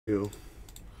You.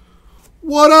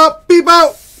 What up,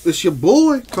 people? It's your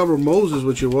boy, Cover Moses,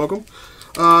 with you. Welcome.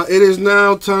 It is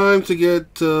now time to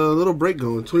get a little break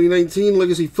going. 2019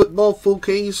 Legacy Football Full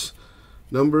Case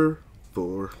number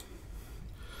 4.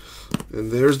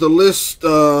 And there's the list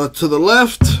to the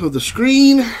left of the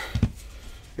screen.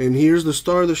 And here's the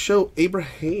star of the show,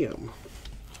 Abraham.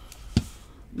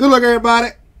 Good luck, everybody.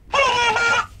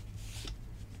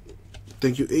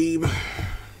 Thank you, Abe.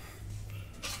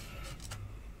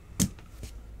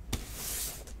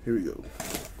 Here we go.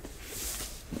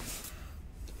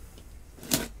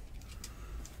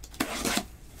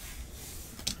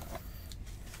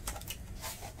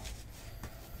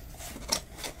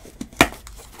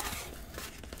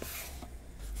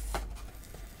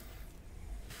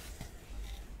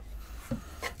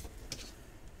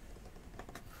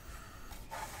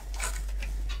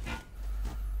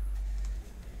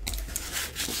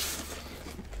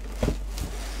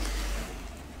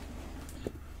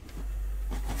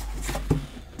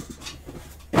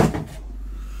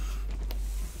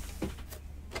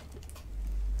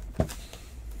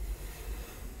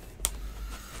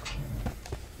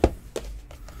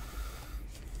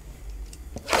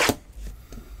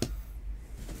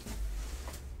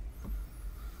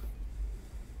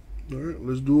 All right,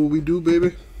 let's do what we do,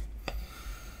 baby.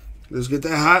 Let's get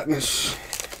that hotness.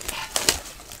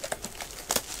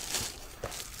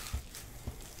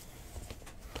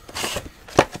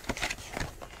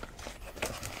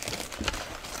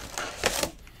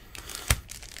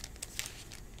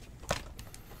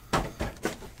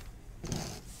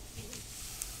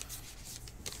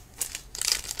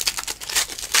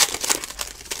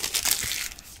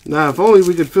 Now, if only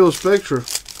we could fill Spectra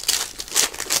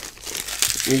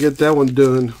and get that one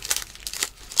done.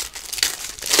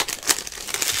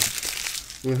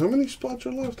 And how many spots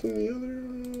are left in the other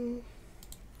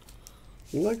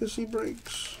Legacy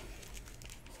breaks?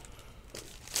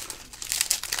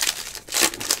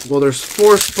 Well, there's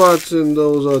 4 spots in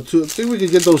those 2. I think we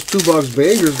could get those 2-box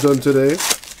bangers done today.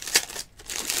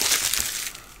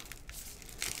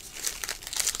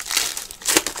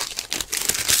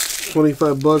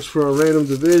 $25 for a random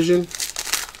division.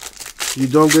 You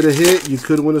don't get a hit, you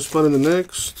could win a spot in the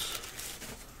next.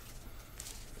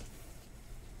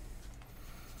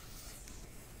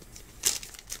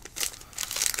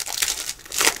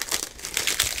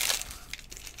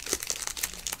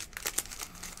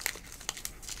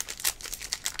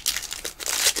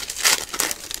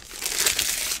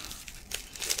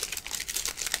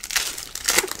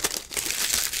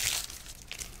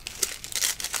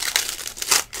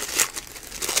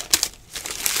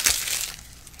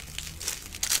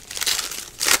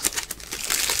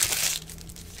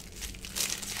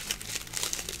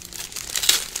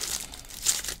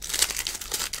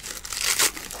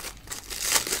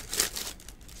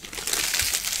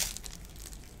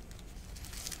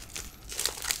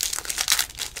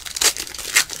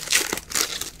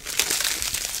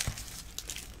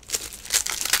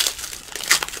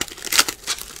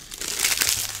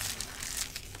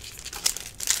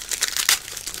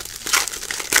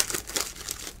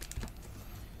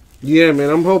 Yeah, man,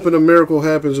 I'm hoping a miracle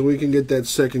happens and we can get that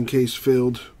second case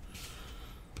filled.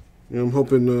 You know, I'm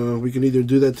hoping we can either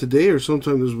do that today or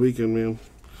sometime this weekend, man.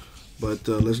 But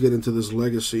let's get into this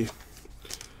Legacy.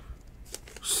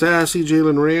 Sassy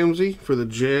Jalen Ramsey for the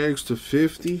Jags to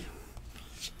 50.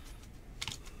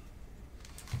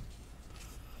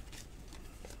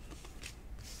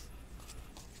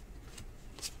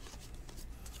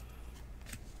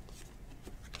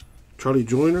 Charlie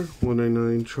Joyner,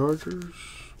 199 Chargers.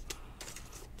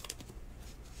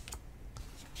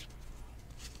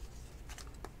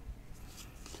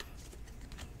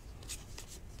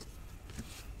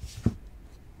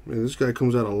 Man, this guy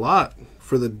comes out a lot.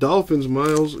 For the Dolphins,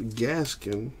 Myles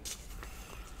Gaskin.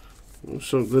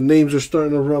 So the names are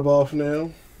starting to rub off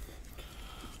now.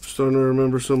 Starting to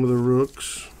remember some of the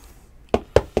rooks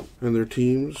and their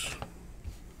teams.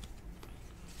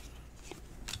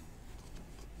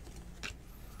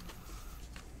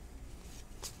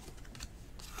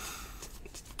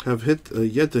 Have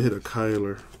yet to hit a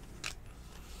Kyler.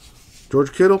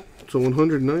 George Kittle to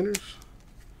 100 Niners.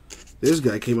 This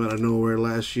guy came out of nowhere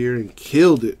last year and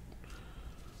killed it.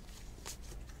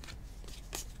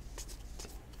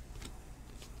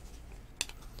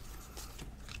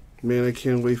 Man, I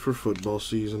can't wait for football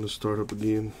season to start up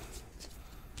again.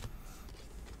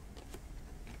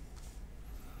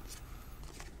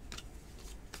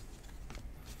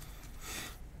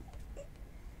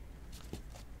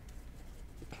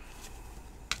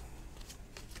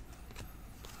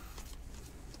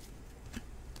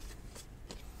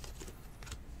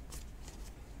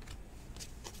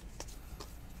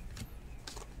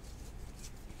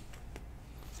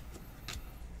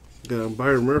 Got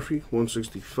Byron Murphy,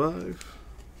 165.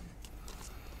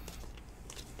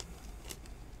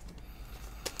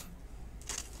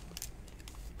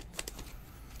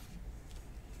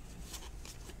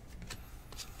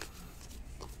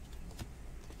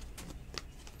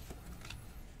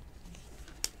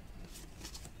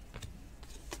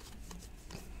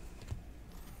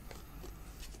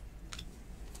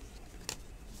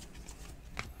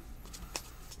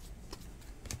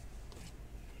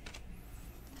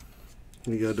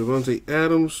 We got Devontae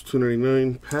Adams,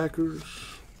 299 Packers.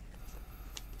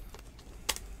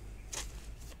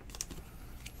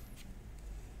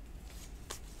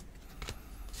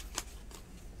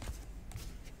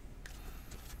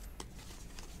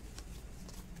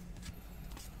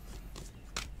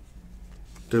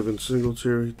 Devin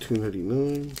Singletary,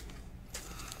 299.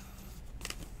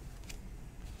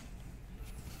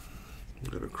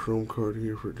 Got a chrome card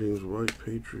here for James White,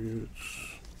 Patriots.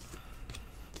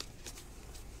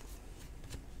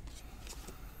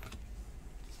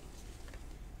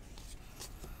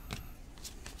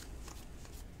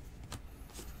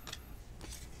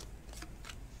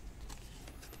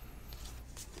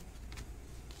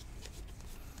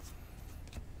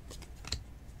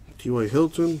 T.Y.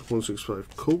 Hilton,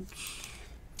 165 Colts.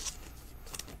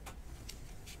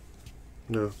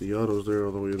 Now the auto's there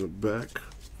all the way in the back.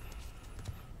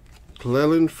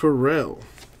 Clelin Ferrell.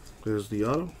 There's the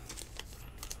auto.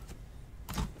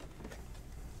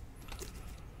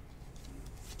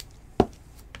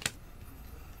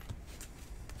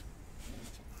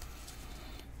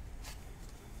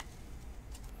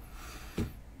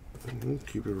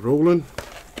 Keep it rolling.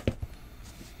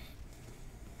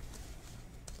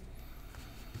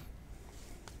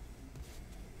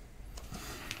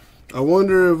 I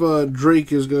wonder if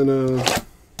Drake is gonna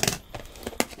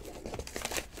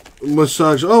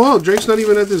massage. Oh, well, Drake's not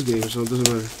even at this game, so it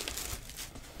doesn't matter.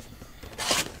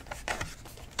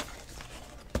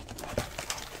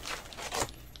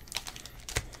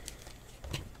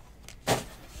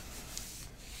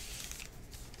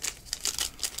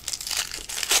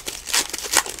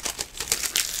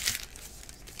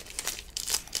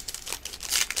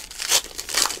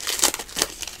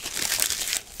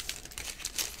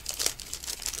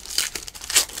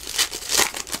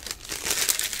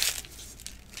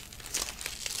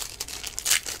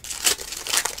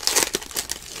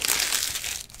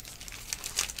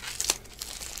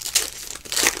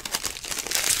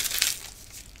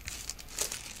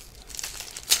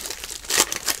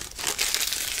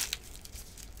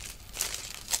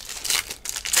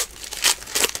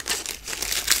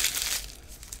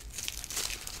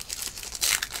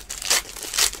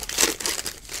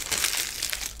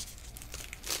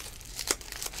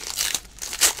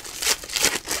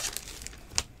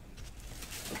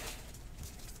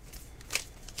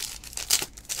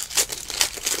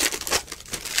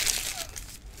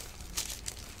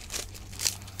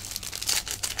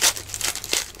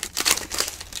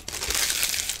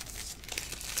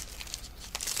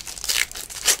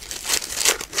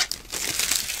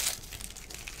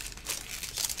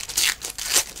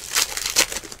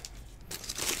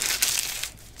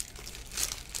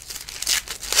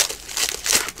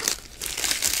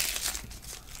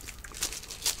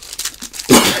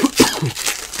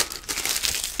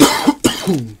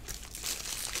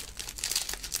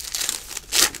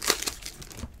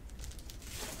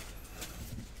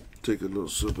 Take a little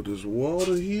sip of this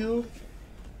water here.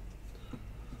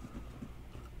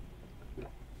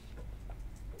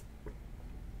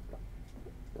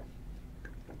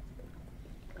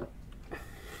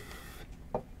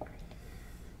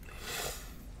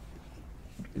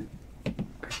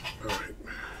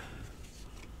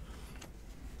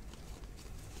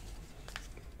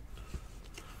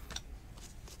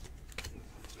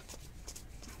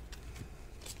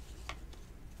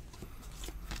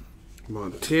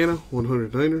 Montana,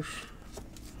 100 Niners.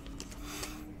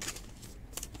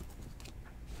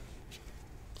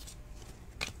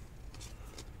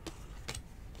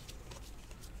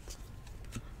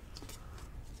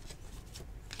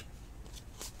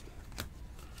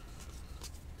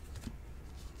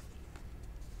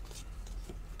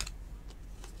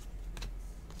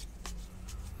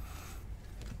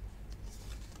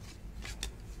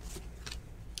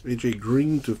 AJ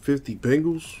Green to 50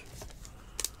 Bengals.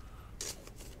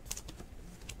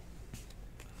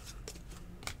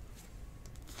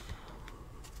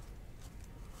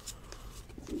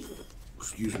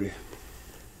 Excuse me.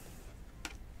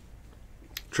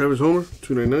 Travis Homer,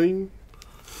 299.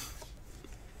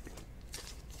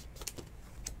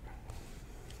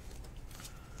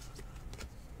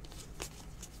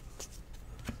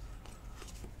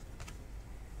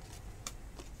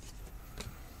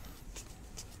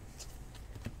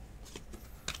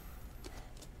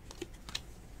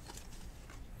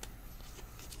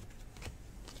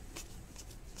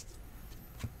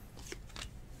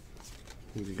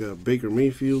 You got Baker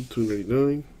Mayfield,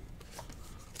 $2.99.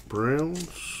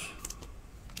 Browns.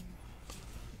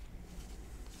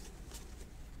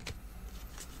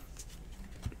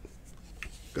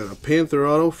 Got a Panther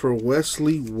auto for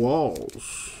Wesley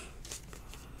Walls.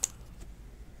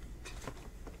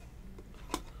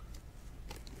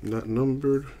 Not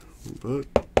numbered, but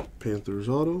Panthers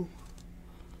auto.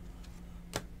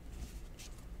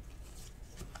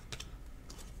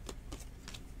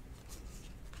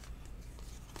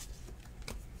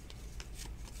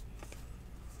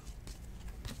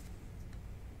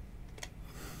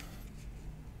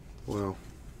 Wow.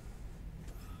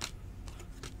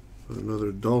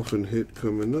 Another Dolphin hit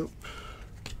coming up.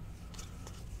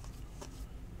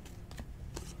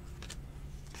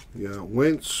 We got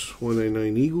Wentz,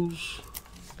 199 Eagles.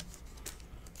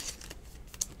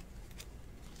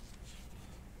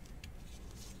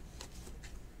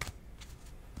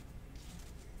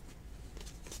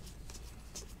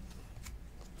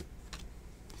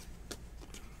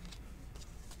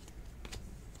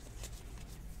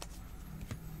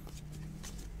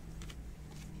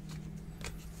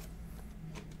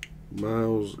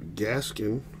 Miles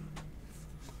Gaskin.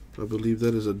 I believe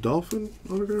that is a Dolphin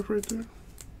autograph right there.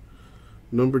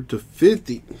 Numbered to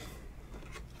 50.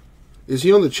 Is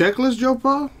he on the checklist, Joe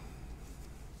Paul?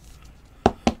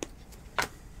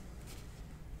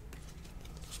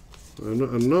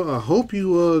 I hope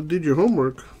you did your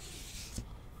homework.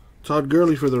 Todd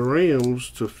Gurley for the Rams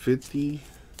to 50.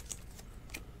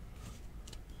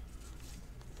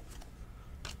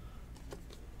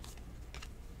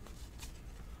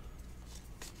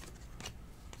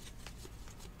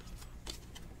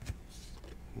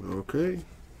 Okay.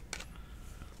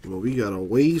 Well, we got a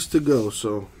ways to go,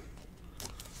 so.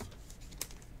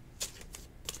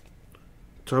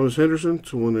 Thomas Henderson,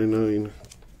 299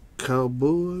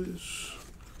 Cowboys.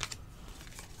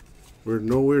 We're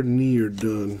nowhere near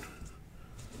done.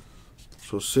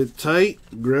 So sit tight,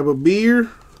 grab a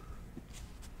beer.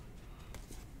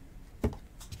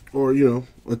 Or, you know,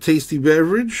 a tasty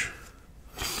beverage.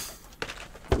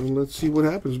 And let's see what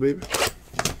happens, baby.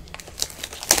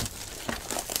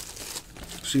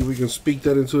 See if we can speak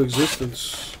that into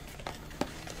existence.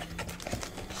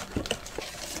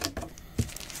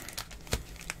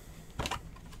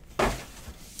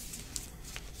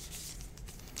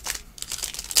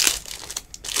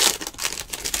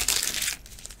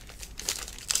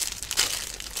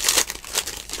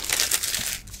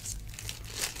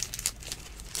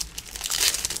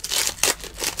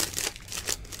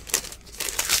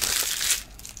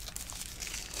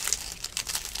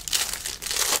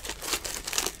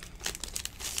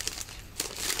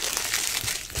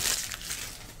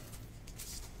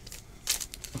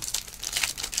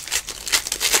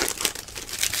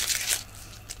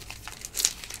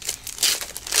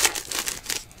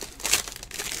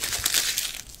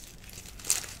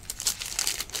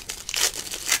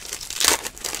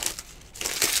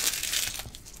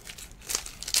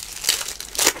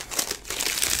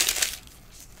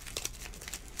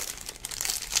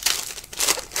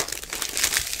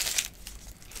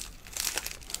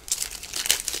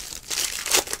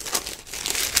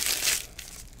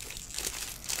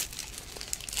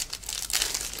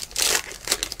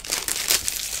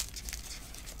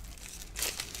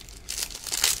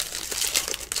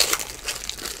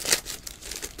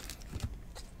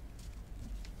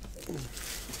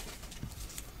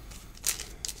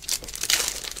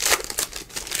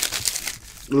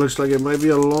 Looks like it might be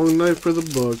a long night for the the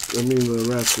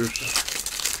Raptors.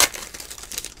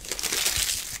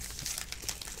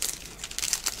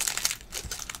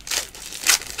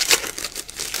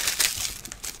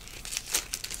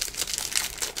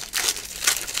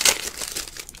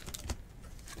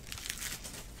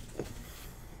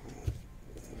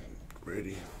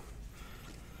 Ready.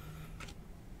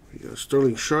 We got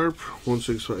Sterling Sharp,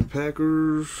 165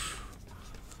 Packers.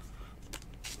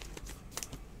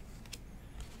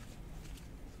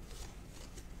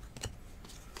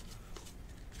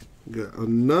 Got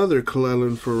another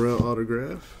Clelin Ferrell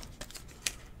autograph.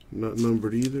 Not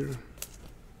numbered either.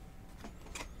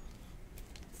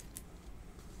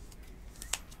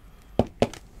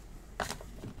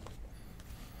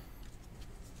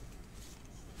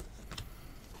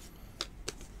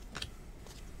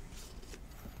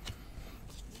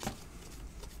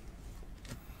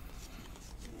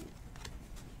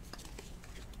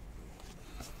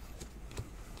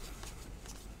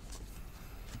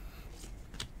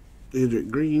 Adrian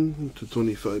Green to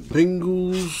 25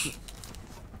 Bengals.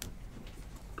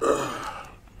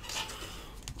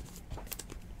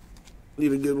 Need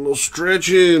to get a little stretch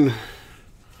in.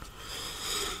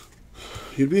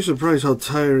 You'd be surprised how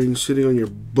tiring sitting on your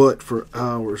butt for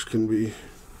hours can be.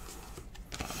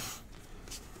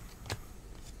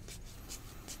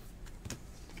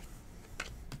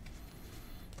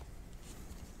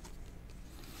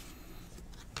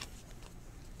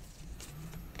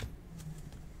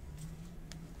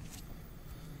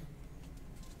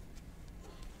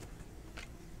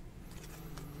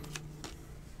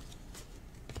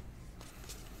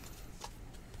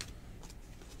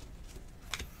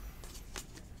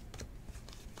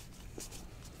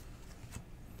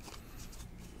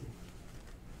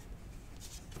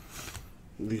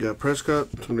 We got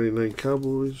Prescott, 299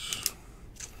 Cowboys.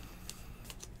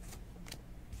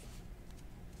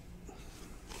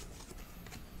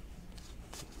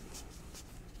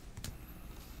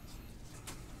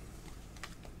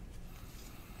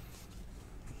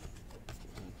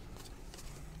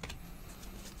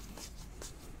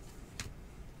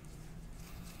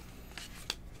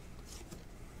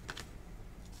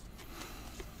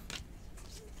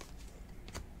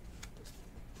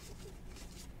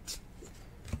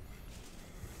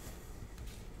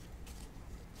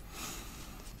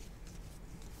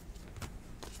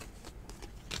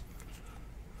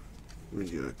 We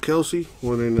got Kelsey,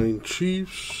 199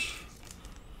 Chiefs.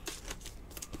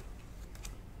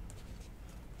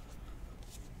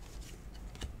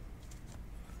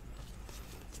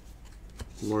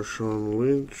 Marshawn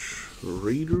Lynch,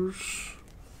 Raiders.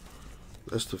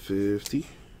 That's the 50.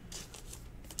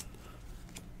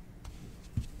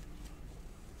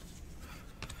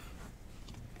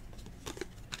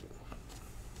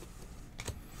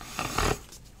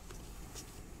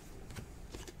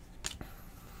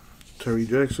 Terry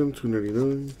Jackson,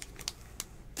 299.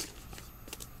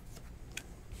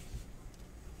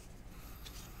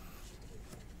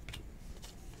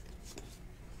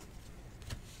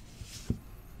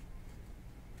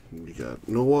 We got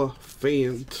Noah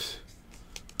Fant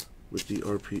with the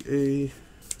RPA.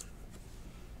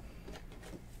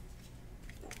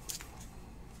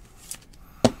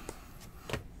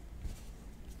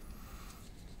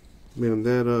 Man,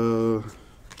 that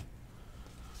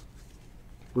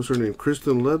what's her name?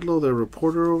 Kristen Ledlow, that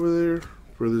reporter over there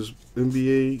for this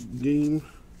NBA game,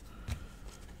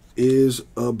 is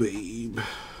a babe.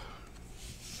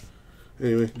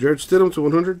 Anyway, Jared Stidham to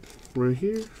 100 right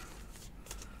here.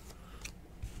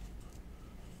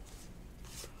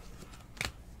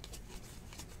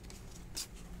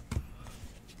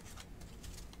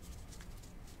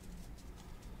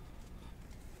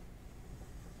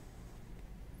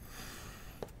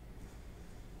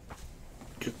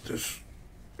 Get this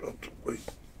out the way.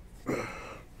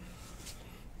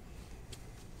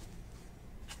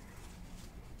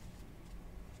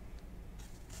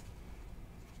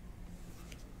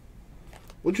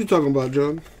 What you talking about,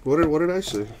 John? What did I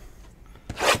say?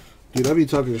 Dude, I be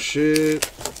talking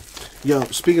shit. Yo,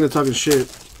 speaking of talking shit,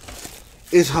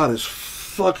 it's hot as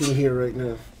fuck in here right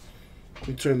now. Let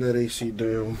me turn that AC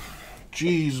down.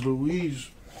 Jeez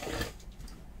Louise.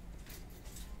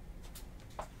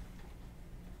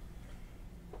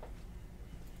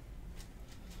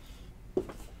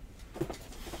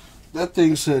 That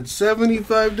thing said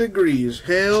 75 degrees.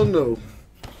 Hell no.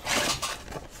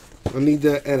 I need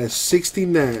that at a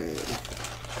 69.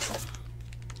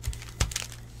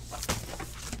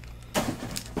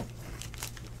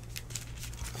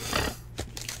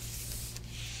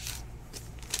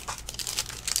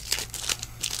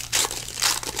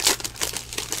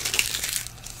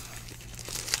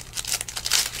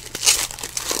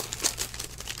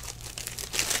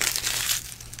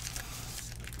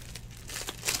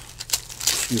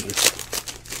 Excuse me.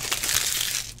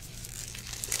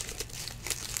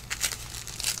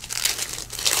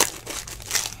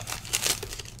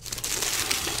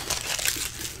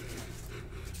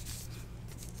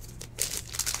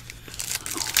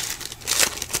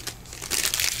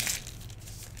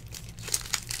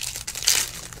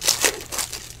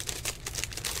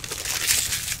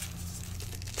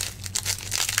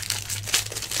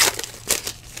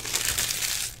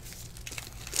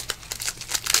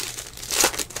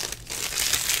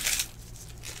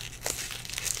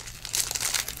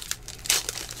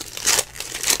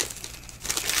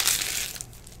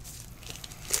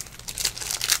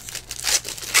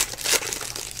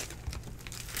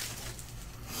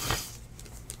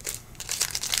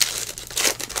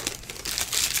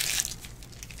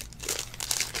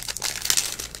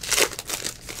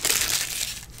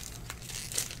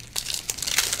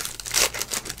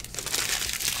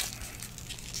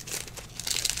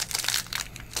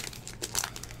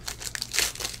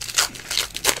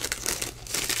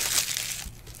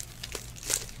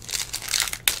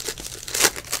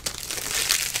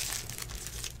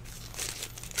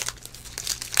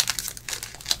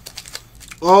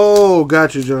 Oh,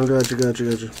 gotcha, John.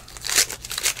 Gotcha.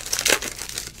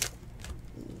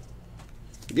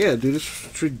 Yeah, dude,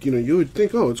 this, you know, you would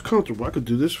think, oh, it's comfortable. I could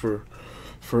do this for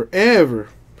forever.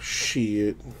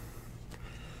 Shit.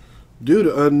 Dude,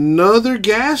 another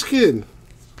Gaskin.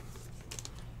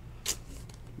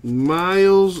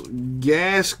 Miles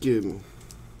Gaskin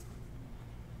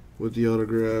with the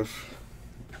autograph.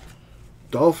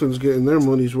 Dolphins getting their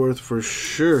money's worth for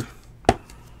sure.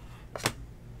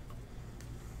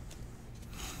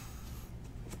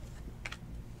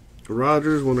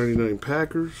 Rodgers, 199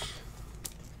 Packers.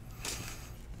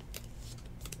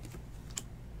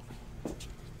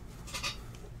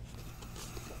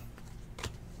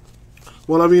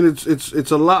 Well, I mean,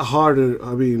 it's a lot harder.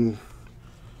 I mean,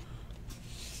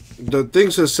 the thing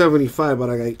says 75, but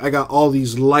I got all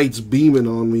these lights beaming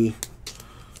on me,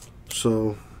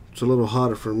 so it's a little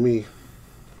harder for me.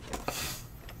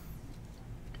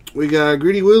 We got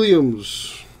Greedy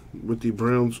Williams with the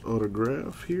Browns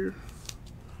autograph here.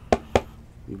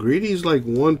 Greedy's like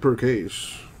 1 per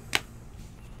case.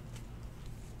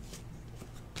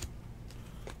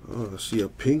 Oh, I see a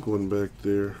pink one back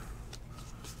there.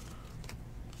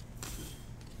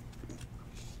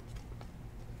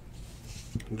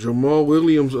 Jamal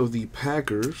Williams of the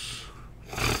Packers.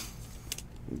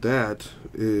 That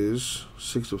is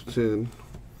 6 of 10.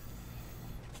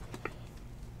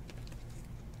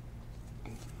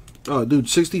 Oh, dude,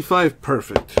 65,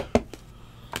 perfect.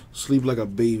 Sleep like a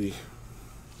baby.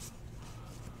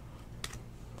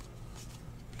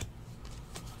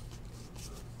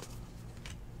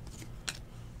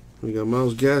 We got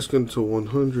Miles Gaskin to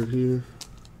 100 here.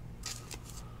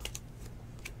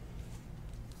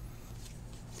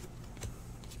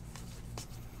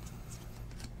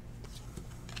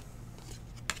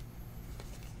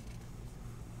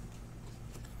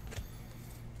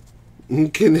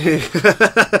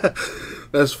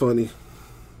 That's funny.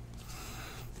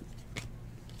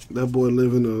 That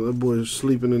boy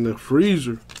sleeping in the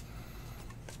freezer.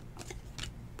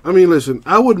 I mean, listen,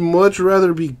 I would much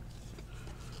rather be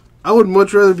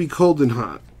cold than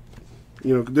hot.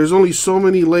 You know, there's only so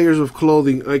many layers of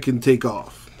clothing I can take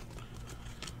off.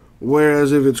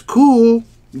 Whereas if it's cool,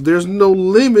 there's no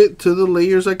limit to the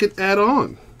layers I could add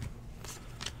on.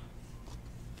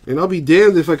 And I'll be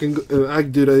damned if I can.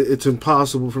 It's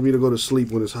impossible for me to go to sleep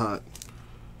when it's hot.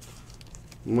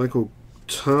 Michael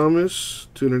Thomas,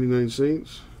 299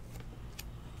 Saints.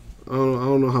 I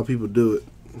don't know how people do it.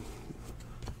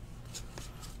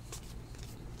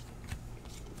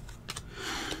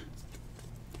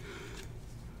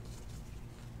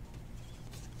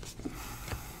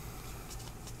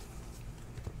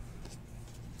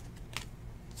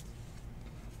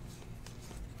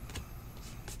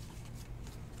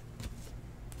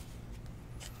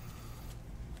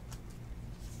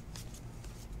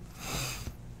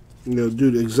 You know,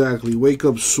 dude, exactly. Wake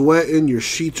up sweating, your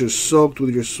sheets are soaked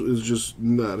with your... It's just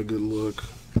not a good look.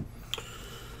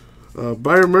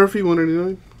 Byron Murphy,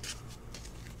 189.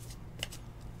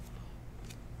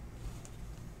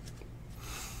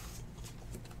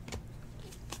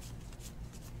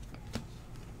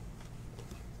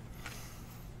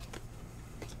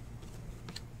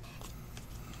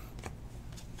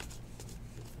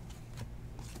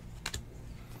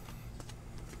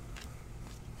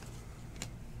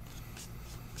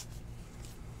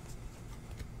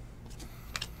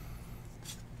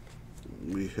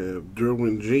 We have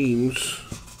Derwin James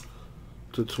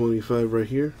to 25 right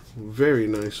here. Very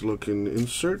nice looking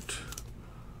insert.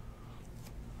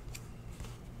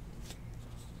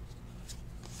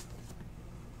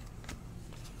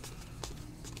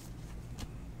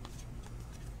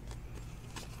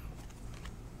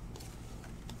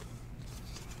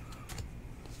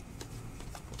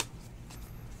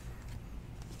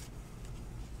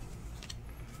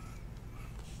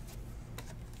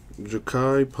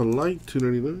 Ja'Kai Polite,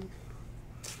 299.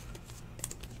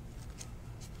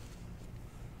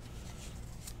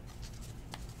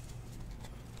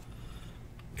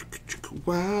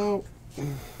 Wow.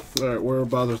 Alright, we're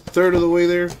about a third of the way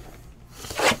there.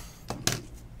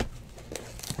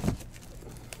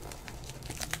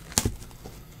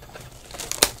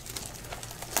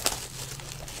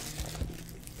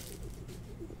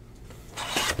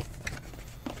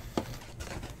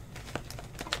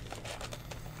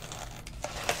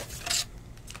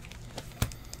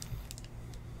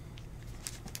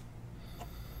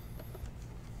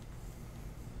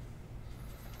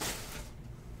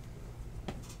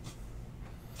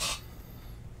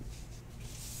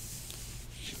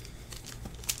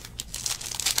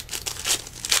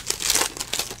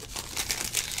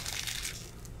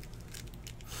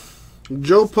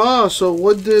 Joe Pa, so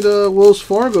what did Wells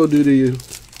Fargo do to you?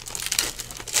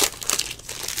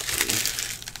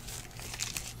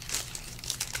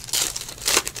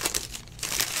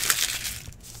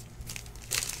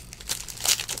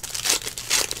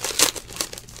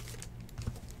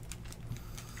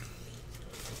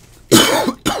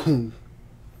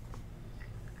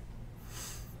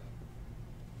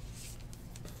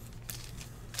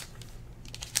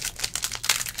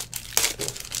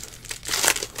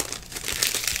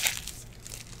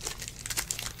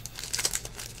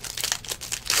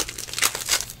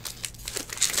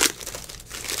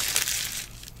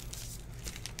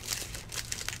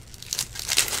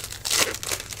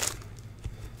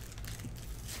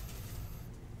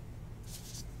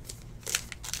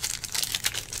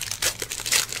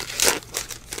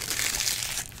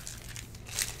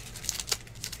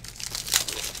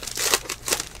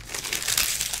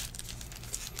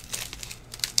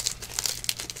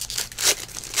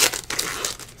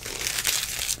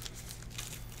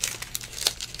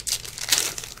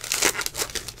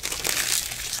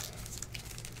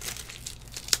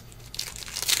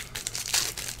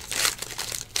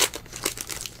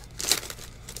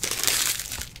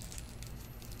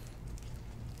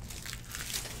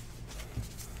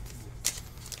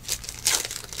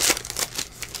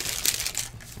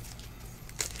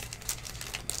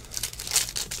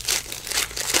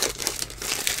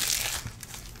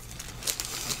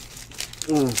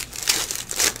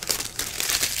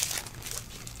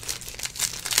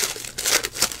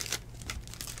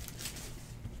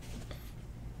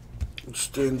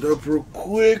 Stand up real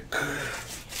quick.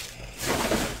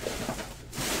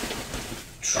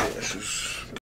 Trashes.